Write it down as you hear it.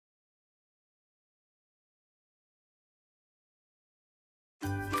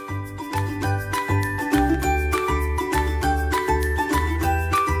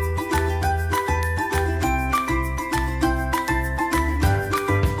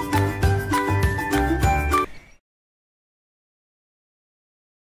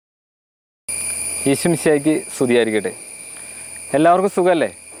ഈശ്വമിശിഹായ്ക്ക് സ്തുതിയായിരിക്കട്ടെ. എല്ലാവർക്കും സുഖമല്ലേ?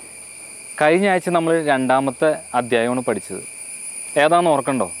 കഴിഞ്ഞ ആഴ്ച നമ്മൾ രണ്ടാമത്തെ അധ്യായമാണ് പഠിച്ചത്. ഏതാണെന്ന്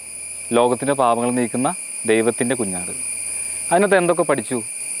ഓർക്കണ്ടോ? ലോകത്തിൻ്റെ പാപങ്ങൾ നീക്കുന്ന ദൈവത്തിൻ്റെ കുഞ്ഞാട്. അതിനകത്ത് എന്തൊക്കെ പഠിച്ചു?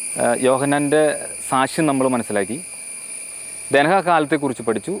 യോഹന്നാൻ്റെ സാക്ഷ്യം നമ്മൾ മനസ്സിലാക്കി. ധനകാലത്തെക്കുറിച്ച്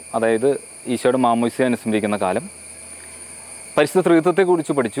പഠിച്ചു, അതായത് ഈശോയുടെ മാമോദിസ അനുസ്മരിക്കുന്ന കാലം. പരിശുദ്ധ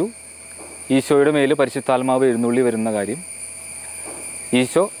ത്രിത്വത്തെക്കുറിച്ച് പഠിച്ചു, ഈശോയുടെ മേൽ പരിശുദ്ധാത്മാവ് എഴുന്നള്ളി വരുന്ന കാര്യം,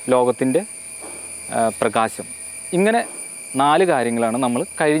 ഈശോ ലോകത്തിൻ്റെ പ്രകാശം. ഇങ്ങനെ 4 കാര്യങ്ങളാണ് നമ്മൾ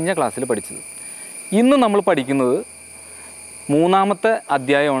കഴിഞ്ഞ ക്ലാസ്സിൽ പഠിച്ചത്. ഇന്ന് നമ്മൾ പഠിക്കുന്നത് 3-ാമത്തെ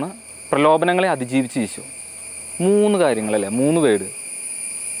അധ്യായമാണ്, പ്രലോഭനങ്ങളെ അതിജീവിച്ച് ഈശോ. 3 കാര്യങ്ങളല്ലേ, 3 വേർഡ്: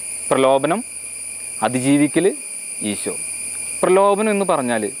 പ്രലോഭനം, അതിജീവിക്കൽ, ഈശോ. പ്രലോഭനം എന്ന്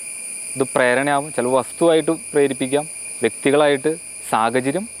പറഞ്ഞാൽ ഇത് പ്രേരണയാവും, ചില വസ്തുവായിട്ട് പ്രേരിപ്പിക്കാം, വ്യക്തികളായിട്ട്,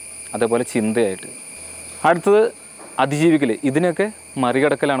 സാഹചര്യം, അതേപോലെ ചിന്തയായിട്ട്. അടുത്തത് അതിജീവിക്കൽ, ഇതിനൊക്കെ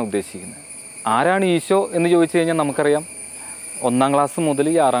മറികടക്കലാണ് ഉദ്ദേശിക്കുന്നത്. ആരാണ് ഈശോ എന്ന് ചോദിച്ചു കഴിഞ്ഞാൽ നമുക്കറിയാം, 1-ാം ക്ലാസ് മുതൽ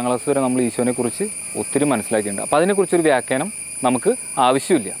 6-ാം ക്ലാസ് വരെ നമ്മൾ ഈശോനെക്കുറിച്ച് ഒത്തിരി മനസ്സിലാക്കിയിട്ടുണ്ട്. അപ്പോൾ അതിനെക്കുറിച്ചൊരു വ്യാഖ്യാനം നമുക്ക്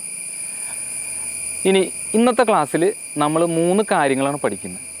ആവശ്യമില്ല. ഇനി ഇന്നത്തെ ക്ലാസ്സിൽ നമ്മൾ 3 കാര്യങ്ങളാണ്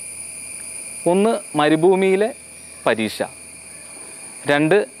പഠിക്കുന്നത്. 1, മരുഭൂമിയിലെ പരീക്ഷ.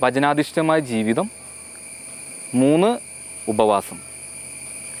 2, വചനാധിഷ്ഠിതമായ ജീവിതം. 3, ഉപവാസം.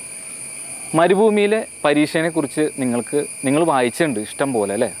 മരുഭൂമിയിലെ പരീക്ഷയെക്കുറിച്ച് നിങ്ങൾ വായിച്ചിട്ടുണ്ട് ഇഷ്ടം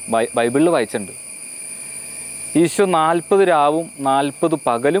പോലെ അല്ലേ? ബൈബിളിൽ വായിച്ചിട്ടുണ്ട്. ഈശോ 40 രാവും 40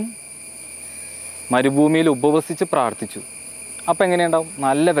 പകലും മരുഭൂമിയിൽ ഉപവസിച്ച് പ്രാർത്ഥിച്ചു. അപ്പോൾ എങ്ങനെയുണ്ടാവും?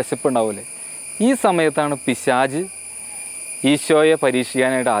 നല്ല വിശപ്പുണ്ടാവില്ലേ? ഈ സമയത്താണ് പിശാച് ഈശോയെ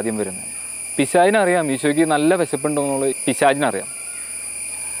പരീക്ഷിക്കാനായിട്ട് ആദ്യം വരുന്നത്. പിശാചിനറിയാം ഈശോയ്ക്ക് നല്ല വിശപ്പുണ്ടെന്നുള്ളത്. പിശാചിനറിയാം.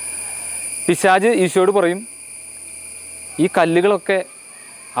 പിശാച് ഈശോയോട് പറയും, ഈ കല്ലുകളൊക്കെ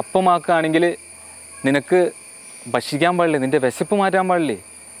അപ്പമാക്കുകയാണെങ്കിൽ നിനക്ക് ഭക്ഷിക്കാൻ പാടില്ലേ, നിൻ്റെ വിശപ്പ് മാറ്റാൻ പാടില്ലേ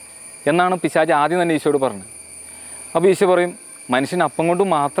എന്നാണ് പിശാച് ആദ്യം തന്നെ ഈശോയോട് പറഞ്ഞത്. അപ്പോൾ ഈശോ പറയും, മനുഷ്യൻ അപ്പം കൊണ്ടും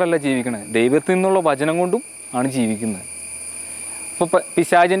മാത്രമല്ല ജീവിക്കണത്, ദൈവത്തിൽ നിന്നുള്ള വചനം കൊണ്ടും ആണ് ജീവിക്കുന്നത്. അപ്പോൾ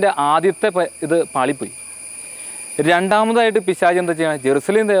പിശാചിൻ്റെ ആദ്യത്തെ ഇത് പാളിപ്പോയി. രണ്ടാമതായിട്ട് പിശാച് എന്താ ചെയ്യണം?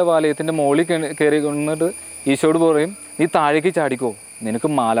 ജെറുസലേം ദേവാലയത്തിൻ്റെ മുകളിൽ കയറി കൊണ്ടിട്ട് ഈശോയോട് പറയും, നീ താഴേക്ക് ചാടിക്കോ, നിനക്ക്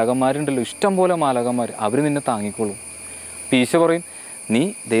മാലാഖന്മാരുണ്ടല്ലോ, ഇഷ്ടം പോലെ മാലാഖന്മാർ, അവർ നിന്നെ താങ്ങിക്കോളും. അപ്പോൾ ഈശോ പറയും, നീ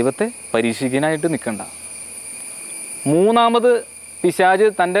ദൈവത്തെ പരീക്ഷിക്കാനായിട്ട് നിൽക്കണ്ട. 3-ാമത് പിശാച്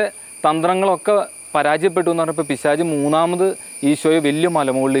തൻ്റെ തന്ത്രങ്ങളൊക്കെ പരാജയപ്പെട്ടു എന്ന് പറഞ്ഞപ്പോൾ പിശാച് 3-ാമത് ഈശോയെ വലിയ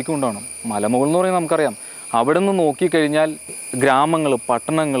മലമുകളിലേക്ക് കൊണ്ടുപോകണം. മലമുകൾ എന്ന് പറയുന്നത് നമുക്കറിയാം, അവിടെ നിന്ന് നോക്കിക്കഴിഞ്ഞാൽ ഗ്രാമങ്ങൾ,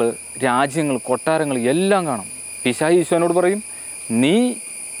 പട്ടണങ്ങൾ, രാജ്യങ്ങൾ, കൊട്ടാരങ്ങൾ എല്ലാം കാണാം. പിശാച് ഈശോനോട് പറയും, നീ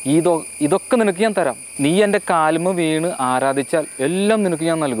ഇതൊക്കെ നിനക്ക് ഞാൻ തരാം, നീ എൻ്റെ കാൽമ വീണ് ആരാധിച്ചാൽ എല്ലാം നിനക്ക്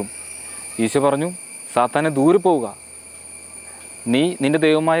ഞാൻ നൽകും. ഈശോ പറഞ്ഞു, സാത്താനെ ദൂരെ പോവുക, നീ നിൻ്റെ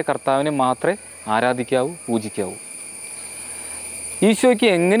ദൈവമായ കർത്താവിനെ മാത്രമേ ആരാധിക്കാവൂ, പൂജിക്കാവൂ. ഈശോയ്ക്ക്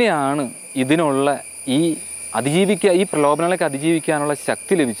എങ്ങനെയാണ് ഇതിനുള്ള ഈ പ്രലോഭനങ്ങളൊക്കെ അതിജീവിക്കാനുള്ള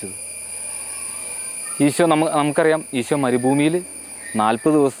ശക്തി ലഭിച്ചത്? ഈശോ നമുക്കറിയാം, ഈശോ മരുഭൂമിയിൽ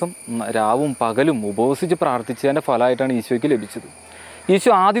 40 ദിവസം രാവും പകലും ഉപവസിച്ച് പ്രാർത്ഥിച്ചതിൻ്റെ ഫലമായിട്ടാണ് ഈശോയ്ക്ക് ലഭിച്ചത്.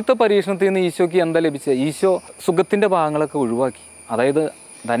 ഈശോ ആദ്യത്തെ പരീക്ഷണത്തിൽ നിന്ന് ഈശോയ്ക്ക് എന്താ ലഭിച്ചത്? ഈശോ സുഖത്തിൻ്റെ ഭാഗങ്ങളൊക്കെ ഒഴിവാക്കി. അതായത്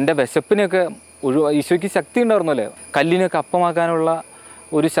തൻ്റെ വിശപ്പിനെയൊക്കെ ഈശോയ്ക്ക് ശക്തി ഉണ്ടായിരുന്നല്ലേ, കല്ലിനൊക്കെ അപ്പമാക്കാനുള്ള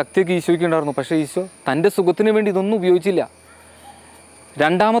ഒരു ശക്തിയൊക്കെ ഈശോയ്ക്ക് ഉണ്ടായിരുന്നു. പക്ഷേ ഈശോ തൻ്റെ സുഖത്തിന് വേണ്ടി ഇതൊന്നും ഉപയോഗിച്ചില്ല.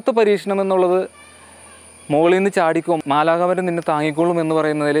 2-ാമത്തെ പരീക്ഷണം എന്നുള്ളത്, മുകളിൽ നിന്ന് ചാടിക്കോ, മാലാഖമാരെ നിന്നെ താങ്ങിക്കോളും എന്ന്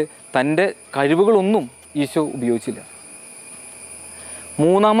പറയുന്നതിൽ തൻ്റെ കഴിവുകളൊന്നും ഈശോ ഉപയോഗിച്ചില്ല.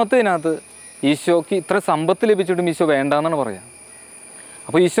 3-ാമത്തേതിനകത്ത് ഈശോയ്ക്ക് ഇത്ര സമ്പത്ത് ലഭിച്ചിട്ടും ഈശോ വേണ്ടാന്നാണ് പറയുക.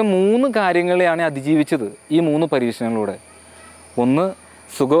 അപ്പോൾ ഈശോ 3 കാര്യങ്ങളെയാണ് അതിജീവിച്ചത് ഈ 3 പരീക്ഷണങ്ങളിലൂടെ. 1,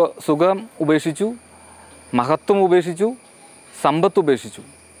 സുഖം ഉപേക്ഷിച്ചു, മഹത്വം ഉപേക്ഷിച്ചു, സമ്പത്ത് ഉപേക്ഷിച്ചു.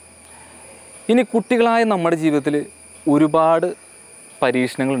 ഇനി കുട്ടികളായ നമ്മുടെ ജീവിതത്തിൽ ഒരുപാട്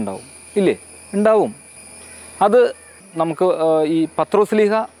പരീക്ഷണങ്ങളുണ്ടാവും, ഇല്ലേ? ഉണ്ടാവും. അത് നമുക്ക് ഈ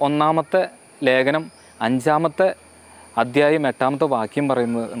പത്രോസ്ലീഹ 1-ാമത്തെ ലേഖനം 5-ാമത്തെ അധ്യായം 8-ാമത്തെ വാക്യം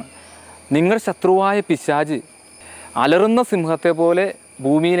പറയുന്നതാണ്, നിങ്ങൾ ശത്രുവായ പിശാച് അലറുന്ന സിംഹത്തെ പോലെ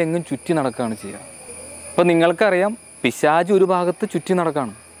ഭൂമിയിലെങ്ങും ചുറ്റി നടക്കുകയാണ് ചെയ്യുക. അപ്പോൾ നിങ്ങൾക്കറിയാം, പിശാച് ഒരു ഭാഗത്ത് ചുറ്റി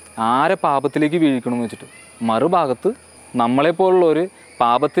നടക്കുകയാണ്, ആരെ പാപത്തിലേക്ക് വീഴിക്കണമെന്ന് വെച്ചിട്ട്. മറുഭാഗത്ത് നമ്മളെപ്പോലുള്ളവർ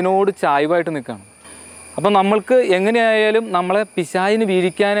പാപത്തിനോട് ചായ്വായിട്ട് നിൽക്കുകയാണ്. അപ്പോൾ നമ്മൾക്ക് എങ്ങനെയായാലും നമ്മളെ പിശാചിന്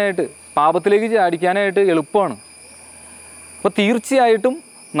വീഴിക്കാനായിട്ട്, പാപത്തിലേക്ക് ചാടിക്കാനായിട്ട് എളുപ്പമാണ്. അപ്പോൾ തീർച്ചയായിട്ടും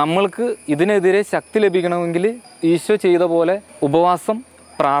നമ്മൾക്ക് ഇതിനെതിരെ ശക്തി ലഭിക്കണമെങ്കിൽ ഈശോ ചെയ്ത പോലെ ഉപവാസം,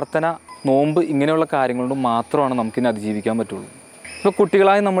 പ്രാർത്ഥന, നോമ്പ്, ഇങ്ങനെയുള്ള കാര്യങ്ങൾ കൊണ്ട് മാത്രമാണ് നമുക്കിനി അതിജീവിക്കാൻ പറ്റുള്ളൂ. ഇപ്പോൾ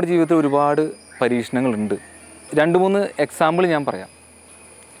കുട്ടികളായ നമ്മുടെ ജീവിതത്തിൽ ഒരുപാട് പരീക്ഷണങ്ങളുണ്ട്. 2-3 എക്സാമ്പിൾ ഞാൻ പറയാം.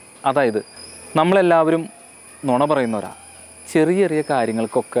 അതായത് നമ്മളെല്ലാവരും നുണ പറയുന്നവരാ. ചെറിയ ചെറിയ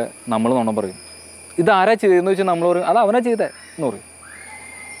കാര്യങ്ങൾക്കൊക്കെ നമ്മൾ നുണ പറയും. ഇതാരാ ചെയ്തതെന്ന് വെച്ചാൽ നമ്മൾ പറയും അത് അവനാ ചെയ്തേ എന്ന് പറയും.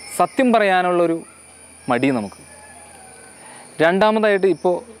 സത്യം പറയാനുള്ളൊരു മടി നമുക്ക്. രണ്ടാമതായിട്ട്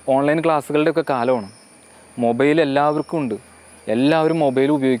ഇപ്പോൾ ഓൺലൈൻ ക്ലാസ്സുകളുടെയൊക്കെ കാലമാണ്. മൊബൈൽ എല്ലാവർക്കും ഉണ്ട്, എല്ലാവരും മൊബൈൽ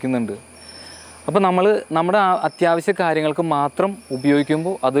ഉപയോഗിക്കുന്നുണ്ട്. അപ്പോൾ നമ്മുടെ അത്യാവശ്യ കാര്യങ്ങൾക്ക് മാത്രം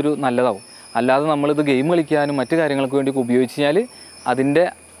ഉപയോഗിക്കുമ്പോൾ അതൊരു നല്ലതാവും. അല്ലാതെ നമ്മളിത് ഗെയിം കളിക്കാനും മറ്റു കാര്യങ്ങൾക്ക് വേണ്ടി ഉപയോഗിച്ച് കഴിഞ്ഞാൽ അതിൻ്റെ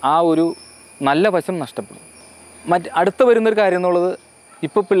ആ ഒരു നല്ല വശം നഷ്ടപ്പെടും. അടുത്ത വരുന്നൊരു കാര്യം എന്നുള്ളത്,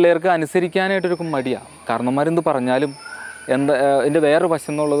 ഇപ്പോൾ പിള്ളേർക്ക് അനുസരിക്കാനായിട്ടൊരു മടിയാണ്. കാരണന്മാരെന്ത് പറഞ്ഞാലും എൻ്റെ വേറൊരു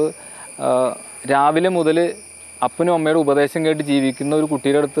വശം എന്നുള്ളത്, രാവിലെ മുതൽ അപ്പനും അമ്മയുടെ ഉപദേശം കേട്ട് ജീവിക്കുന്ന ഒരു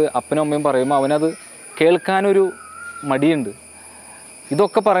കുട്ടിയുടെ അടുത്ത് അപ്പനും അമ്മയും പറയുമ്പോൾ അവനത് കേൾക്കാനൊരു മടിയുണ്ട്.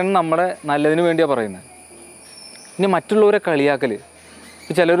 ഇതൊക്കെ പറയുന്നത് നമ്മുടെ നല്ലതിന് വേണ്ടിയാണ് പറയുന്നത്. ഇനി മറ്റുള്ളവരെ കളിയാക്കൽ,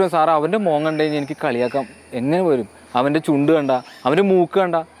 ഇപ്പോൾ ചിലർ സാറ് അവൻ്റെ മോൻ കണ്ടു കഴിഞ്ഞാൽ എനിക്ക് കളിയാക്കാം എങ്ങനെ വരും, അവൻ്റെ ചുണ്ട് കണ്ട, അവൻ്റെ മൂക്ക്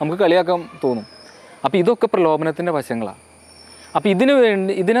കണ്ട നമുക്ക് കളിയാക്കാൻ തോന്നും. അപ്പോൾ ഇതൊക്കെ പ്രലോഭനത്തിൻ്റെ വശങ്ങളാണ്. അപ്പോൾ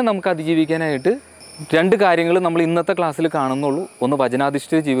ഇതിനെ നമുക്ക് അതിജീവിക്കാനായിട്ട് 2 കാര്യങ്ങൾ നമ്മൾ ഇന്നത്തെ ക്ലാസ്സിൽ കാണുന്നുള്ളൂ. ഒന്ന്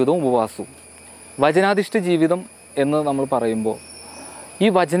വചനാധിഷ്ഠിത ജീവിതവും ഉപവാസവും. വചനാധിഷ്ഠിത ജീവിതം എന്ന് നമ്മൾ പറയുമ്പോൾ ഈ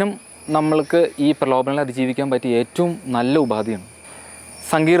വചനം നമ്മൾക്ക് ഈ പ്രലോഭനങ്ങളെ അതിജീവിക്കാൻ പറ്റിയ ഏറ്റവും നല്ല ഉപാധിയാണ്.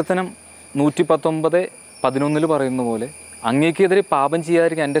 സങ്കീർത്തനം 119:11 പറയുന്ന പോലെ, അങ്ങേക്കെതിരെ പാപം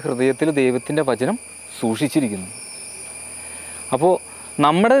ചെയ്യാതിരിക്കാൻ എൻ്റെ ഹൃദയത്തിൽ ദൈവത്തിൻ്റെ വചനം സൂക്ഷിച്ചിരിക്കുന്നു. അപ്പോൾ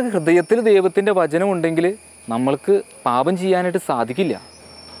നമ്മുടെ ഹൃദയത്തിൽ ദൈവത്തിൻ്റെ വചനം ഉണ്ടെങ്കിൽ നമ്മൾക്ക് പാപം ചെയ്യാനായിട്ട് സാധിക്കില്ല.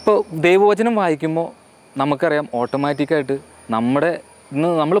 ഇപ്പോൾ ദൈവവചനം വായിക്കുമ്പോൾ നമുക്കറിയാം ഓട്ടോമാറ്റിക്കായിട്ട്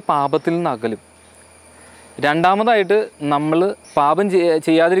നമ്മൾ പാപത്തിൽ നിന്ന് അകലും. രണ്ടാമതായിട്ട് നമ്മൾ പാപം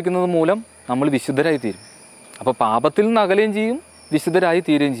ചെയ്യാതിരിക്കുന്നത് മൂലം നമ്മൾ വിശുദ്ധരായി തീരും. അപ്പോൾ പാപത്തിൽ നിന്ന് അകലുകയും ചെയ്യും, വിശുദ്ധരായി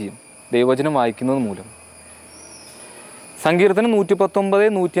തീരുകയും ചെയ്യും ദൈവവചനം വായിക്കുന്നത് മൂലം. സങ്കീർത്തനം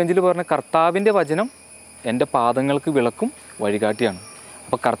 119:105 പറഞ്ഞ കർത്താവിൻ്റെ വചനം എൻ്റെ പാദങ്ങൾക്ക് വിളക്കും വഴികാട്ടിയാണ്.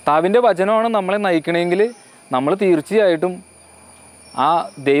 അപ്പോൾ കർത്താവിൻ്റെ വചനമാണ് നമ്മളെ നയിക്കണമെങ്കിൽ നമ്മൾ തീർച്ചയായിട്ടും ആ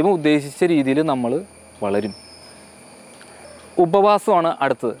ദൈവം ഉദ്ദേശിച്ച രീതിയിൽ നമ്മൾ വളരും. ഉപവാസമാണ്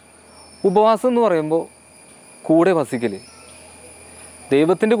അടുത്തത്. ഉപവാസം എന്ന് പറയുമ്പോൾ കൂടെ വസിക്കൽ,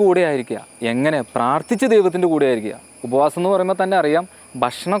 ദൈവത്തിൻ്റെ കൂടെ ആയിരിക്കുക. എങ്ങനെ? പ്രാർത്ഥിച്ച് ദൈവത്തിൻ്റെ കൂടെ ആയിരിക്കുക. ഉപവാസം എന്ന് പറയുമ്പോൾ തന്നെ അറിയാം,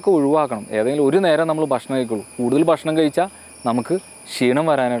 ഭക്ഷണമൊക്കെ ഒഴിവാക്കണം. ഏതെങ്കിലും ഒരു നേരം നമ്മൾ ഭക്ഷണം കഴിക്കുള്ളൂ. കൂടുതൽ ഭക്ഷണം കഴിച്ചാൽ നമുക്ക് ക്ഷീണം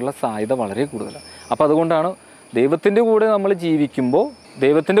വരാനുള്ള സാധ്യത വളരെ കൂടുതലാണ്. അപ്പോൾ അതുകൊണ്ടാണ് ദൈവത്തിൻ്റെ കൂടെ നമ്മൾ ജീവിക്കുമ്പോൾ,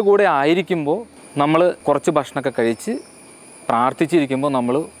 ദൈവത്തിൻ്റെ കൂടെ ആയിരിക്കുമ്പോൾ നമ്മൾ കുറച്ച് ഭക്ഷണമൊക്കെ കഴിച്ച് പ്രാർത്ഥിച്ചിരിക്കുമ്പോൾ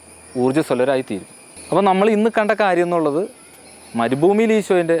നമ്മൾ ഊർജ്ജസ്വലരായി തീരും. അപ്പോൾ നമ്മൾ ഇന്ന് കണ്ട കാര്യം എന്നുള്ളത്, മരുഭൂമിയിൽ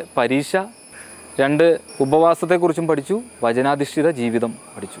ഈശോൻ്റെ പരീക്ഷ, 2 ഉപവാസത്തെക്കുറിച്ചും പഠിച്ചു, വചനാധിഷ്ഠിത ജീവിതം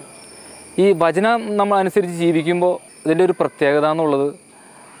പഠിച്ചു. ഈ വചനം നമ്മൾ അനുസരിച്ച് ജീവിക്കുമ്പോൾ ഇതിൻ്റെ ഒരു പ്രത്യേകത എന്നുള്ളത്,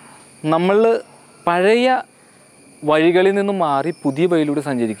 നമ്മൾ പഴയ വഴികളിൽ നിന്നും മാറി പുതിയ വഴിയിലൂടെ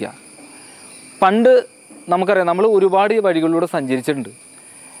സഞ്ചരിക്കുക. പണ്ട് നമുക്കറിയാം, നമ്മൾ ഒരുപാട് വഴികളിലൂടെ സഞ്ചരിച്ചിട്ടുണ്ട്.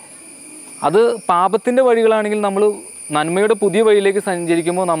 അത് പാപത്തിൻ്റെ വഴികളാണെങ്കിൽ നമ്മൾ നന്മയുടെ പുതിയ വഴിയിലേക്ക്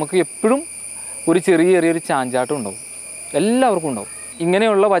സഞ്ചരിക്കുമ്പോൾ നമുക്ക് എപ്പോഴും ഒരു ചെറിയൊരു ചാഞ്ചാട്ടം ഉണ്ടാവും, എല്ലാവർക്കും ഉണ്ടാവും.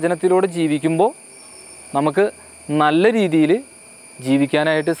 ഇങ്ങനെയുള്ള വചനത്തിലൂടെ ജീവിക്കുമ്പോൾ നമുക്ക് നല്ല രീതിയിൽ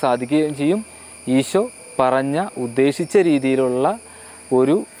ജീവിക്കാനായിട്ട് സാധിക്കുകയും ചെയ്യും. ഈശോ ഉദ്ദേശിച്ച രീതിയിലുള്ള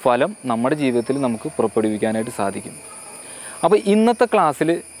ഒരു ഫലം നമ്മുടെ ജീവിതത്തിൽ നമുക്ക് പുറപ്പെടുവിക്കാനായിട്ട് സാധിക്കും. അപ്പോൾ ഇന്നത്തെ ക്ലാസ്സിൽ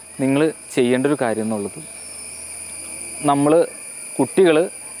നിങ്ങൾ ചെയ്യേണ്ട ഒരു കാര്യം എന്നുള്ളത്, കുട്ടികൾ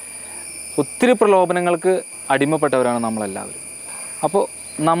ഒത്തിരി പ്രലോഭനങ്ങൾക്ക് അടിമപ്പെട്ടവരാണ് നമ്മളെല്ലാവരും. അപ്പോൾ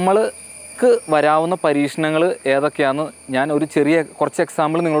നമ്മൾക്ക് വരാവുന്ന പരീക്ഷണങ്ങൾ ഏതൊക്കെയാണെന്ന് ഞാൻ കുറച്ച്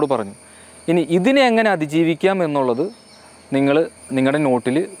എക്സാമ്പിൾ നിങ്ങളോട് പറഞ്ഞു. ഇനി ഇതിനെ എങ്ങനെ അതിജീവിക്കാം എന്നുള്ളത് നിങ്ങൾ നിങ്ങളുടെ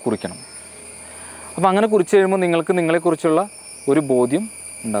നോട്ടിൽ കുറിക്കണം. അപ്പോൾ അങ്ങനെ കുറിച്ച് കഴിയുമ്പോൾ നിങ്ങൾക്ക് നിങ്ങളെക്കുറിച്ചുള്ള ഒരു ബോധ്യം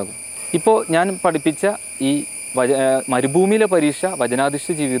ഉണ്ടാകും. ഇപ്പോൾ ഞാൻ പഠിപ്പിച്ച ഈ മരുഭൂമിയിലെ പരീക്ഷ,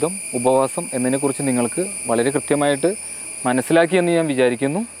 വചനാധിഷ്ഠിത ജീവിതം, ഉപവാസം എന്നതിനെക്കുറിച്ച് നിങ്ങൾക്ക് വളരെ കൃത്യമായിട്ട് മനസ്സിലാക്കിയെന്ന് ഞാൻ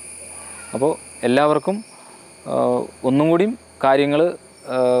വിചാരിക്കുന്നു. അപ്പോൾ എല്ലാവർക്കും ഒന്നും കൂടിയും കാര്യങ്ങൾ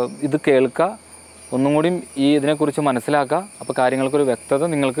ഇത് കേൾക്കുക, ഒന്നും കൂടിയും ഇതിനെക്കുറിച്ച് മനസ്സിലാക്കുക. അപ്പോൾ കാര്യങ്ങൾക്കൊരു വ്യക്തത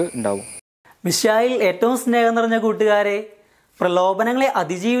നിങ്ങൾക്ക് ഉണ്ടാവും. മിശിഹായിൽ ഏറ്റവും സ്നേഹം നിറഞ്ഞ കൂട്ടുകാരെ, പ്രലോഭനങ്ങളെ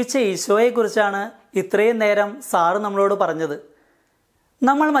അതിജീവിച്ച ഈശോയെക്കുറിച്ചാണ് ഇത്രയും നേരം സാറ് നമ്മളോട് പറഞ്ഞത്.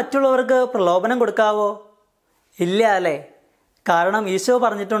 നമ്മൾ മറ്റുള്ളവർക്ക് പ്രലോഭനം കൊടുക്കാവോ? ഇല്ല അല്ലേ? കാരണം ഈശോ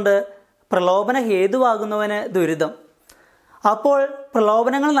പറഞ്ഞിട്ടുണ്ട്, പ്രലോഭന ഹേതുവാകുന്നവന് ദുരിതം. അപ്പോൾ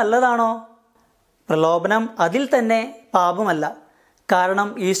പ്രലോഭനങ്ങൾ നല്ലതാണോ? പ്രലോഭനം അതിൽ തന്നെ പാപമല്ല. കാരണം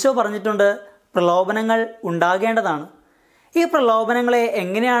ഈശോ പറഞ്ഞിട്ടുണ്ട്, പ്രലോഭനങ്ങൾ ഉണ്ടാകേണ്ടതാണ്. ഈ പ്രലോഭനങ്ങളെ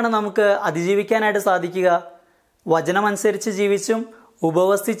എങ്ങനെയാണ് നമുക്ക് അതിജീവിക്കാനായിട്ട് സാധിക്കുക? വചനമനുസരിച്ച് ജീവിച്ചും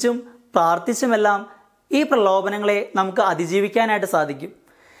ഉപവസിച്ചും പ്രാർത്ഥിച്ചുമെല്ലാം ഈ പ്രലോഭനങ്ങളെ നമുക്ക് അതിജീവിക്കാനായിട്ട് സാധിക്കും.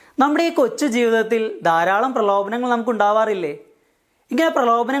 നമ്മുടെ ഈ കൊച്ചു ജീവിതത്തിൽ ധാരാളം പ്രലോഭനങ്ങൾ നമുക്ക് ഉണ്ടാവാറില്ലേ? ഇങ്ങനെ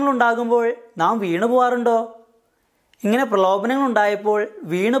പ്രലോഭനങ്ങൾ ഉണ്ടാകുമ്പോൾ നാം വീണു പോകാറുണ്ടോ? ഇങ്ങനെ പ്രലോഭനങ്ങൾ ഉണ്ടായപ്പോൾ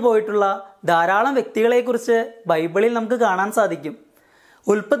വീണു പോയിട്ടുള്ള ധാരാളം വ്യക്തികളെക്കുറിച്ച് ബൈബിളിൽ നമുക്ക് കാണാൻ സാധിക്കും.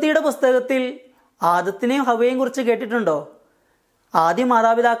 ഉൽപ്പത്തിയുടെ പുസ്തകത്തിൽ ആദത്തിനെയും ഹവ്വയെയും കുറിച്ച് കേട്ടിട്ടുണ്ടോ? ആദ്യ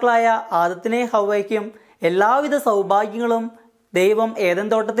മാതാപിതാക്കളായ ആദത്തിനെ ഹവ്വയ്ക്കും എല്ലാവിധ സൗഭാഗ്യങ്ങളും ദൈവം ഏദൻ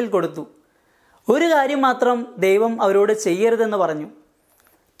തോട്ടത്തിൽ കൊടുത്തു. ഒരു കാര്യം മാത്രം ദൈവം അവരോട് ചെയ്യരുതെന്ന് പറഞ്ഞു.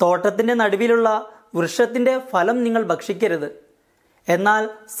 തോട്ടത്തിൻ്റെ നടുവിലുള്ള വൃക്ഷത്തിൻ്റെ ഫലം നിങ്ങൾ ഭക്ഷിക്കരുത്. എന്നാൽ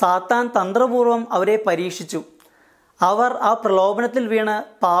സാത്താൻ തന്ത്രപൂർവം അവരെ പരീക്ഷിച്ചു. അവർ ആ പ്രലോഭനത്തിൽ വീണ്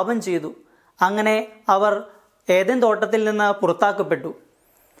പാപം ചെയ്തു. അങ്ങനെ അവർ ഏദൻ തോട്ടത്തിൽ നിന്ന് പുറത്താക്കപ്പെട്ടു.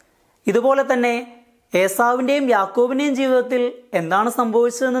 ഇതുപോലെ തന്നെ ഏസാവിൻ്റെയും യാക്കോബിൻ്റെയും ജീവിതത്തിൽ എന്താണ്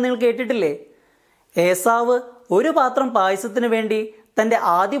സംഭവിച്ചതെന്ന് നിങ്ങൾ കേട്ടിട്ടില്ലേ? ഏസാവ് ഒരു പാത്രം പായസത്തിന് വേണ്ടി തൻ്റെ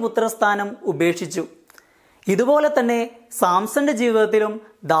ആദ്യ പുത്രസ്ഥാനം ഉപേക്ഷിച്ചു. ഇതുപോലെ തന്നെ സാംസന്റെ ജീവിതത്തിലും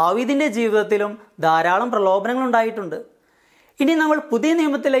ദാവീദിൻ്റെ ജീവിതത്തിലും ധാരാളം പ്രലോഭനങ്ങൾ ഉണ്ടായിട്ടുണ്ട്. ഇനി നമ്മൾ പുതിയ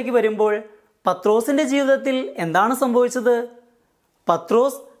നിയമത്തിലേക്ക് വരുമ്പോൾ പത്രോസിൻ്റെ ജീവിതത്തിൽ എന്താണ് സംഭവിച്ചത്?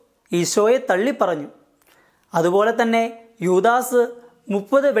 പത്രോസ് ഈശോയെ തള്ളിപ്പറഞ്ഞു. അതുപോലെ തന്നെ യൂദാസ്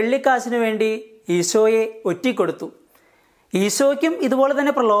 30 വെള്ളിക്കാശിനു വേണ്ടി ഈശോയെ ഒറ്റിക്കൊടുത്തു. ഈശോയ്ക്കും ഇതുപോലെ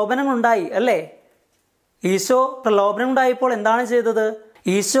തന്നെ പ്രലോഭനങ്ങൾ ഉണ്ടായി അല്ലേ? ഈശോ പ്രലോഭനം ഉണ്ടായപ്പോൾ എന്താണ് ചെയ്തത്?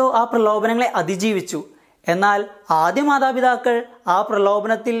 ഈശോ ആ പ്രലോഭനങ്ങളെ അതിജീവിച്ചു. എന്നാൽ ആദ്യ മാതാപിതാക്കൾ ആ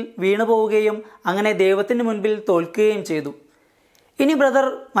പ്രലോഭനത്തിൽ വീണു പോവുകയും അങ്ങനെ ദൈവത്തിന് മുൻപിൽ തോൽക്കുകയും ചെയ്തു. ഇനി ബ്രദർ,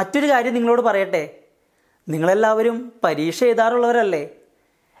 മറ്റൊരു കാര്യം നിങ്ങളോട് പറയട്ടെ. നിങ്ങളെല്ലാവരും പരീക്ഷ എഴുതാറുള്ളവരല്ലേ?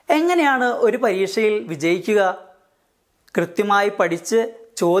 എങ്ങനെയാണ് ഒരു പരീക്ഷയിൽ വിജയിക്കുക? കൃത്യമായി പഠിച്ച്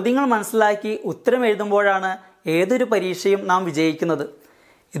ചോദ്യങ്ങൾ മനസ്സിലാക്കി ഉത്തരം എഴുതുമ്പോഴാണ് ഏതൊരു പരീക്ഷയും നാം വിജയിക്കുന്നത്.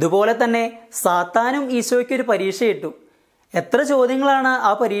 ഇതുപോലെ തന്നെ സാത്താനും ഈശോയ്ക്ക് ഒരു പരീക്ഷയിട്ടു. എത്ര ചോദ്യങ്ങളാണ്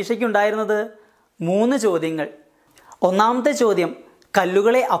ആ പരീക്ഷയ്ക്ക് ഉണ്ടായിരുന്നത്? 3 ചോദ്യങ്ങൾ. ഒന്നാമത്തെ ചോദ്യം,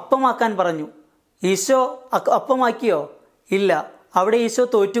 കല്ലുകളെ അപ്പമാക്കാൻ പറഞ്ഞു. ഈശോ അപ്പമാക്കിയോ? ഇല്ല, അവിടെ ഈശോ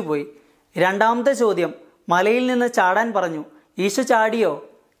തോറ്റുപോയി. രണ്ടാമത്തെ ചോദ്യം, മലയിൽ നിന്ന് ചാടാൻ പറഞ്ഞു. ഈശോ ചാടിയോ?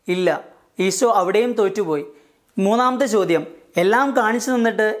 ഇല്ല, ഈശോ അവിടെയും തോറ്റുപോയി. മൂന്നാമത്തെ ചോദ്യം, എല്ലാം കാണിച്ചു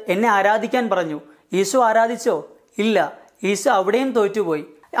തന്നിട്ട് എന്നെ ആരാധിക്കാൻ പറഞ്ഞു. ഈശോ ആരാധിച്ചോ? ഇല്ല, ഈശോ അവിടെയും തോറ്റുപോയി.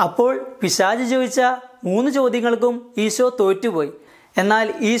 അപ്പോൾ പിശാച് ചോദിച്ച 3 ചോദ്യങ്ങൾക്കും ഈശോ തോറ്റുപോയി. എന്നാൽ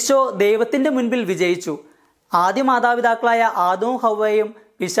ഈശോ ദൈവത്തിൻ്റെ മുൻപിൽ വിജയിച്ചു. ആദ്യ മാതാപിതാക്കളായ ആദവും ഹവ്വയും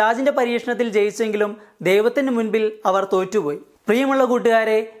പിശാചിൻ്റെ പരീക്ഷണത്തിൽ ജയിച്ചെങ്കിലും ദൈവത്തിൻ്റെ മുൻപിൽ അവർ തോറ്റുപോയി. പ്രിയമുള്ള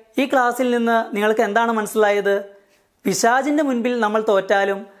കൂട്ടുകാരെ, ഈ ക്ലാസ്സിൽ നിന്ന് നിങ്ങൾക്ക് എന്താണ് മനസ്സിലായത്? പിശാചിൻ്റെ മുൻപിൽ നമ്മൾ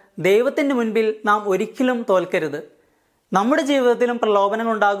തോറ്റാലും ദൈവത്തിൻ്റെ മുൻപിൽ നാം ഒരിക്കലും തോൽക്കരുത്. നമ്മുടെ ജീവിതത്തിലും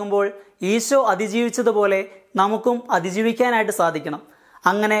പ്രലോഭനങ്ങൾ ഉണ്ടാകുമ്പോൾ ഈശോ അതിജീവിച്ചതുപോലെ നമുക്കും അതിജീവിക്കാനായിട്ട് സാധിക്കണം.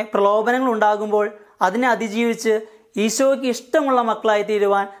 അങ്ങനെ പ്രലോഭനങ്ങൾ ഉണ്ടാകുമ്പോൾ അതിനെ അതിജീവിച്ച് ഈശോയ്ക്ക് ഇഷ്ടമുള്ള മക്കളായി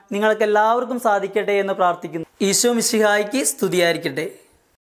തീരുവാൻ നിങ്ങൾക്ക് എല്ലാവർക്കും സാധിക്കട്ടെ എന്ന് പ്രാർത്ഥിക്കുന്നു. ഈശോ മിശിഹായ്ക്ക് സ്തുതിയായിരിക്കട്ടെ.